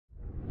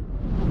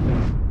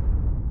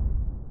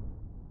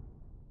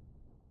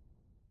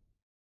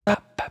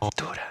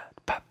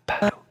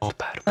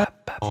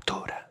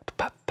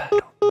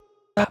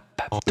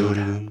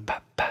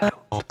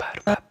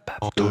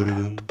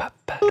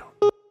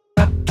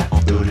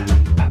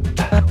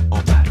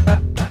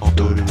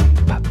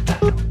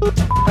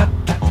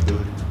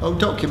Oh,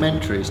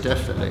 documentaries,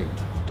 definitely.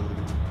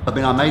 I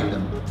mean, I make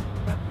them.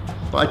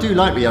 But I do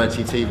like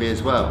reality TV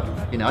as well.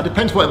 You know, it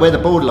depends where the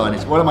borderline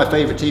is. One of my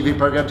favourite TV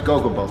programmes,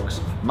 Gogglebox.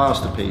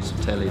 Masterpiece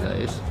of telly, that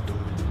is.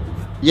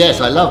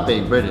 Yes, I love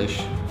being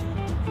British.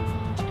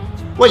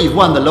 Well, you've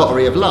won the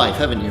lottery of life,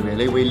 haven't you,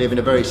 really? We live in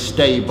a very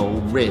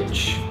stable,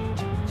 rich,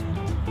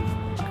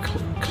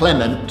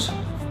 clement,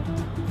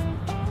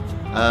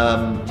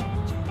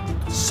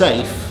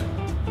 safe,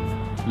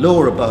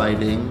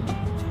 law-abiding,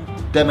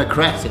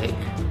 democratic,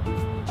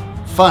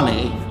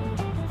 funny,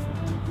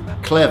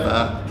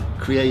 clever,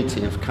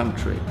 creative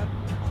country.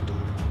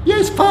 Yeah,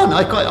 it's fun.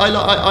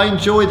 I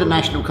enjoy the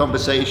national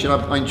conversation.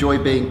 I enjoy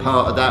being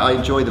part of that. I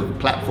enjoy the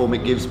platform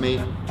it gives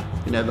me,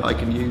 you know, that I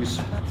can use.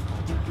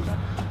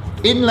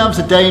 In love's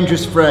a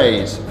dangerous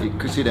phrase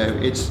because, you know,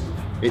 it's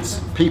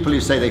people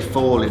who say they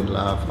fall in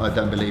love. I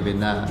don't believe in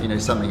that. You know,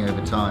 something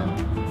over time.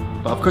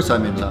 But of course,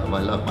 I'm in love.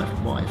 I love my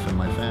wife and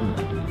my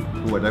family.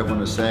 Oh, I don't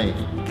want to say.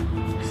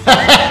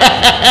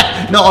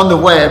 Not on the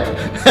web.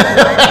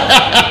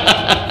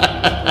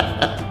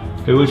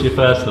 Who was your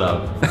first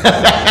love?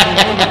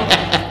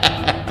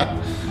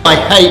 I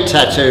hate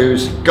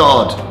tattoos.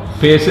 God.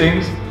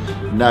 Piercings?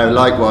 No,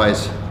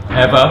 likewise.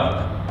 Ever?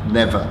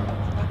 Never.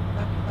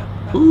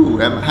 Ooh,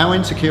 how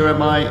insecure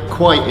am I?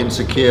 Quite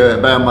insecure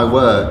about my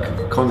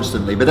work,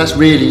 constantly, but that's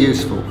really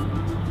useful.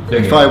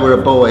 If I Were a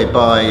Boy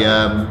by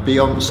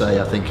Beyonce,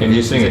 I think. Can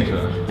you sing it to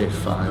her?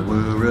 If I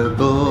were a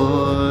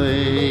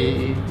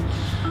boy,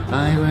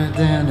 I were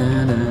da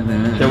na na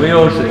na. Shall we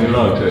all sing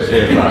along to it?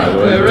 If I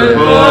were a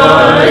boy.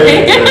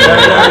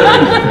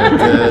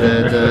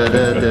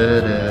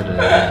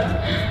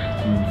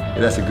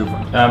 That's a good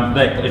one.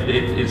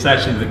 It's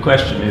actually, the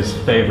question is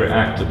favourite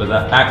actor, but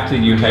that actor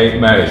you hate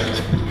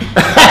most.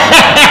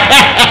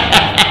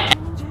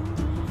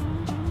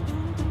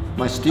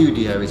 My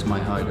studio is my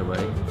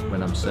hideaway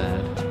when I'm sad.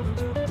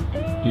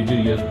 Do you do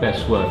your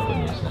best work when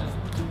you're sad?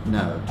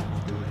 No.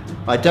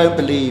 I don't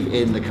believe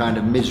in the kind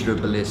of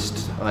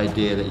miserablest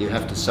idea that you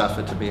have to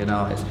suffer to be an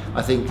artist.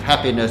 I think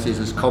happiness is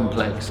as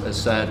complex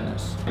as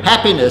sadness.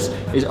 Happiness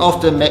is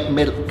often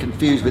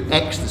confused with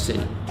ecstasy.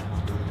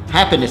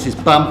 Happiness is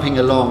bumping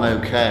along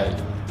okay.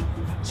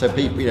 So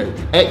people, you know,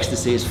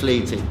 ecstasy is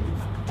fleeting.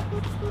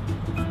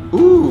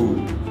 Ooh.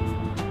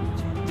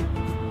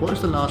 What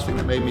was the last thing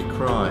that made me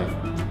cry?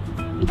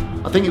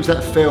 I think it was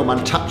that film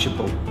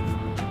Untouchable.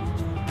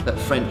 That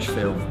French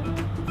film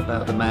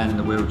about the man in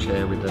the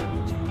wheelchair with the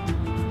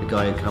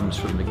guy who comes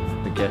from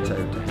the ghetto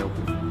to help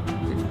him. I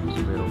think it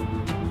was real.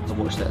 I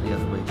watched that the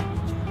other week.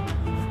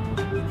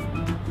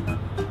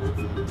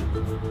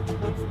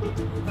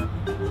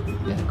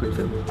 Yeah, good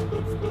film.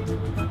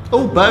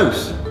 Oh,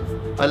 both.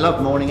 I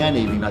love morning and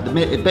evening. Like the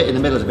bit in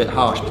the middle is a bit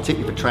harsh,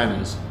 particularly for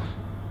trannies.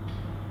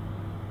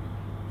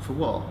 For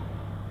what?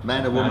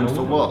 Man or woman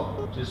for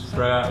what? Just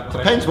throw out a question.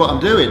 Depends what I'm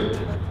doing.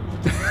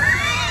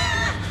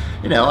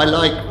 You know, I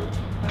like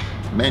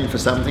men for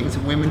some things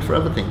and women for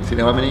other things. You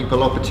know, I'm an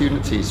equal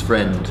opportunities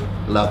friend,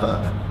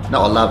 lover,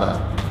 not a lover.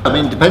 I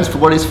mean, it depends for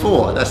what it's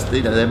for. That's,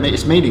 you know,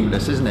 it's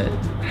meaningless, isn't it?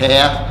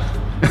 Hair,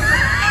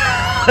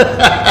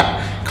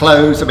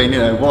 clothes. I mean, you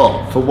know,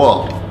 what? For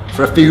what?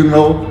 For a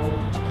funeral?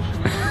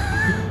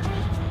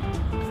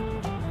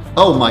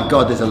 Oh my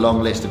God, there's a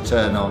long list of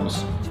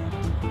turn-ons.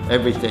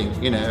 Everything,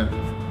 you know,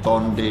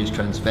 bondage,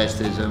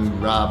 transvestism,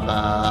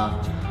 rubber,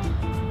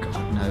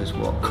 God knows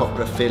what,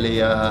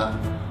 coprophilia,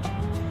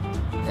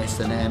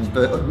 S&M,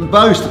 but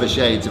most of the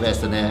shades of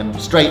S&M,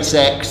 straight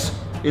sex,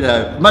 you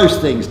know, most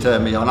things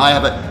turn me on. I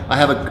have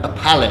a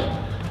palette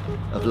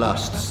of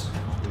lusts.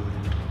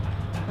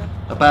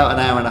 About an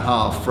hour and a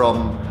half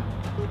from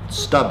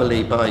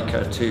stubbly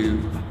biker to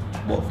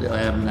what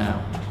I am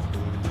now.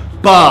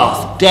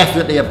 Bath,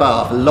 definitely a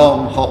bath,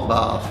 long hot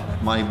bath,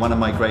 one of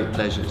my great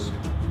pleasures.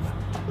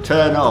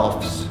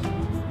 Turn-offs.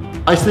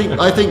 I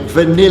think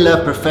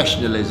vanilla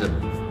professionalism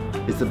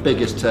is the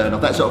biggest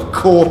turn-off. That sort of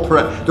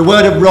corporate, the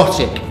word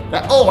erotic.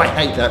 Oh, I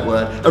hate that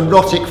word.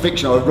 Erotic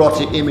fiction or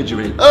erotic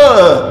imagery.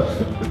 Ugh!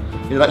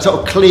 You know, that sort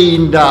of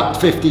cleaned up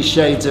 50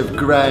 Shades of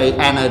Grey,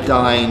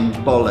 anodyne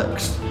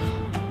bollocks.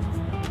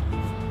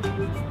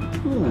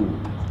 Ooh.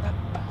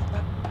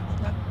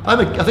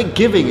 I think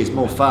giving is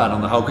more fun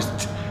on the whole, because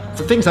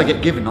the things I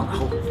get given on the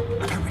whole,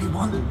 I don't really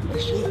want them. They're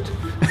shit.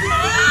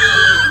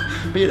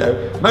 But you know,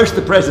 most of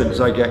the presents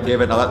I get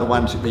given are like the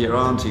ones that your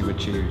auntie would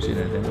choose. You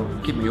know, they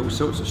give me all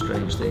sorts of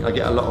strange things. I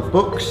get a lot of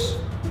books,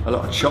 a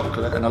lot of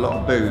chocolate, and a lot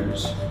of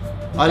booze.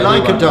 I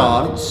like a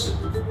dance.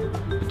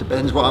 It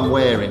depends what I'm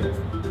wearing.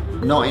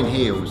 Not in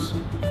heels.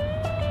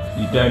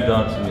 You don't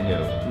dance in the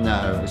heels?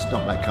 No, it's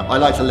not that kind. I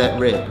like to let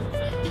rip.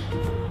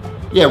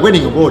 Yeah,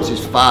 winning awards is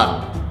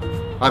fun.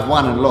 I've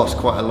won and lost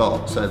quite a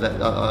lot, so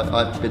that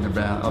I've been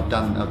around. I've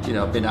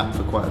been up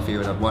for quite a few,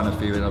 and I've won a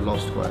few, and I've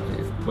lost quite a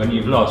few. When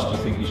you've lost, you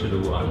think you should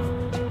have won?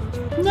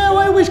 No,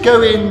 I always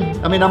go in.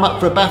 I mean, I'm up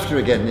for a BAFTA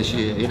again this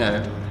year, you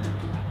know,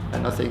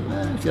 and I think,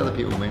 if the other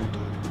people win,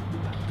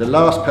 The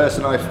last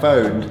person I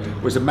phoned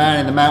was a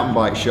man in the mountain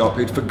bike shop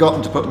who'd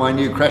forgotten to put my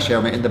new crash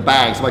helmet in the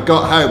bag, so I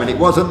got home and it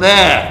wasn't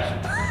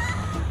there.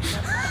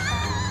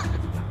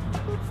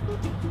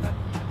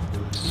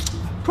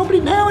 Probably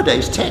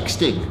nowadays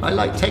texting. I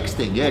like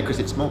texting, yeah, because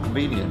it's more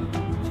convenient.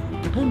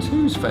 Depends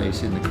whose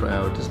face in the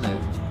crowd, doesn't it?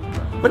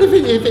 But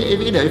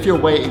if you're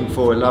waiting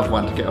for a loved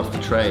one to get off the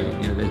train,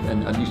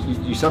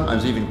 and you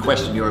sometimes even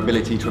question your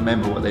ability to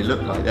remember what they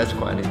look like, that's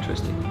quite an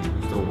interesting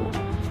thought.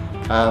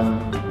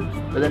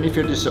 But then if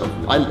you're just sort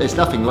of, there's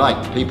nothing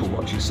like people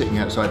watching, sitting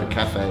outside a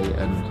cafe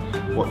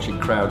and watching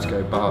crowds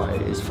go by.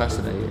 It's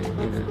fascinating.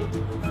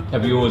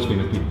 Have you always been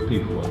a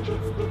people watcher?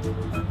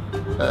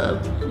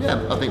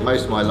 Yeah, I think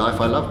most of my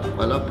life I love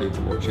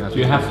people watching. Do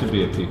you have to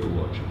be a people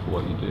watcher for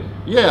what you do?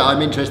 Yeah,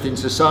 I'm interested in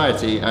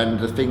society and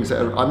the things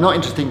that are, I'm not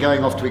interested in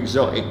going off to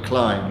exotic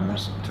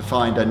climes to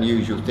find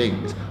unusual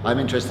things. I'm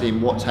interested in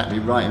what's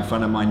happening right in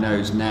front of my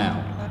nose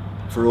now,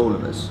 for all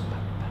of us.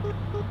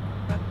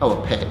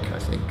 Oh, a peck, I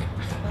think.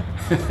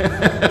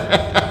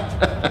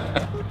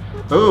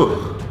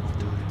 Ooh.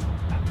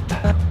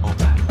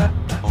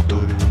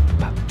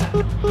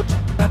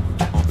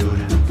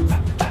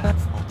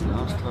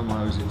 Last time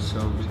I was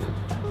insulted.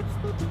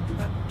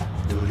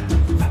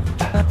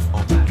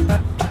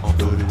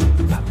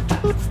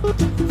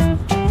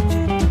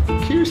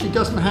 Curiously,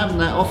 doesn't happen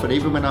that often,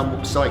 even when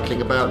I'm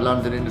cycling about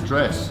London in a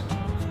dress.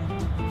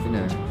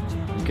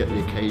 You get the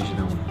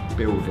occasional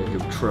builder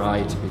who'll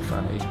try to be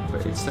funny,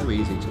 but it's so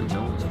easy to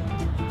ignore them.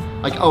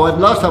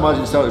 Last time I was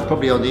insulted,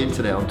 probably on the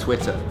internet, on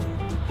Twitter.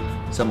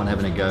 Someone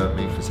having a go at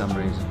me for some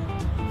reason.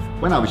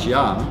 When I was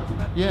young,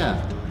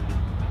 yeah.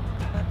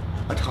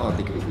 I'd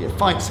hardly go.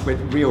 Fights,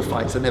 real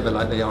fights, are never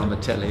like they are on the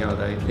telly, are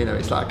they?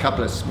 It's like a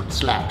couple of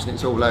slaps and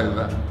it's all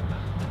over.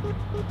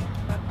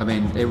 I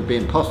mean, it would be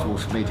impossible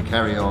for me to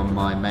carry on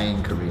my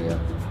main career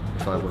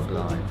if I were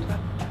blind.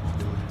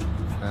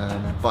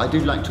 But I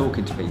do like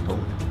talking to people,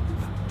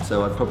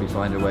 so I'd probably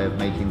find a way of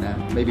making that.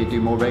 Maybe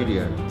do more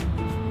radio.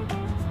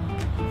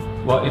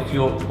 Well, if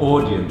your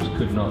audience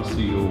could not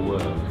see your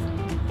work?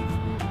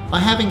 I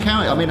have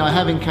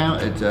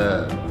encountered,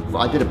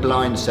 I did a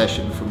blind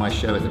session for my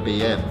show at the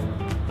BM,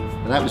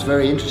 and that was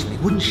very interesting.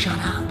 They wouldn't shut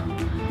up.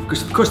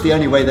 Because of course the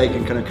only way they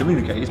can kind of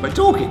communicate is by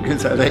talking,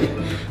 so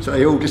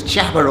they all just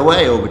jabber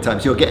away all the time,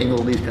 so you're getting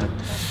all these kind of,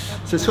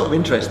 so it's sort of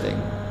interesting.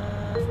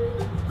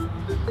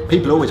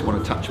 People always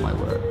want to touch my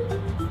work.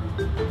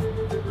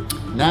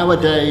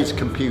 Nowadays,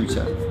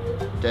 computer,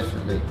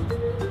 definitely.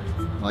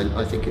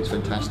 I think it's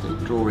fantastic,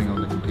 drawing on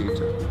the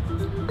computer.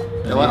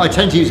 No, I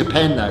tend to use a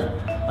pen though.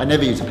 I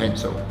never use a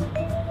pencil.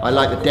 I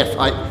like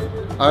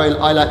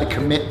I like the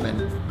commitment.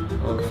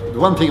 The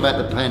one thing about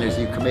the pen is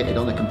you commit it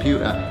on the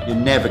computer, you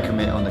never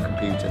commit on the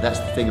computer. That's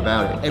the thing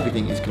about it.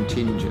 Everything is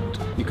contingent.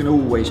 You can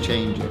always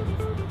change it.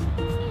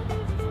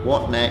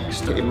 What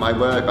next? In my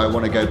work, I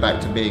want to go back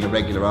to being a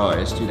regular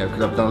artist,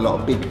 because I've done a lot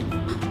of big,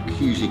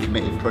 hugely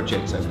committed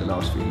projects over the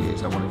last few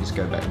years. I want to just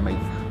go back and make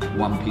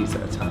one piece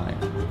at a time.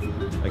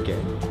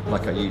 Again,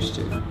 like I used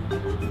to.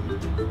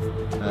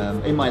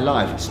 In my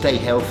life, stay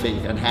healthy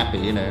and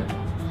happy,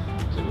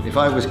 If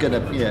I was going to,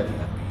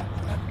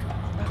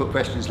 put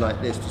questions like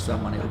this to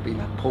someone, it would be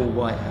Paul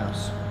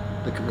Whitehouse,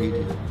 the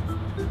comedian,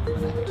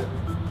 an actor.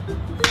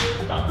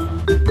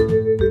 Done.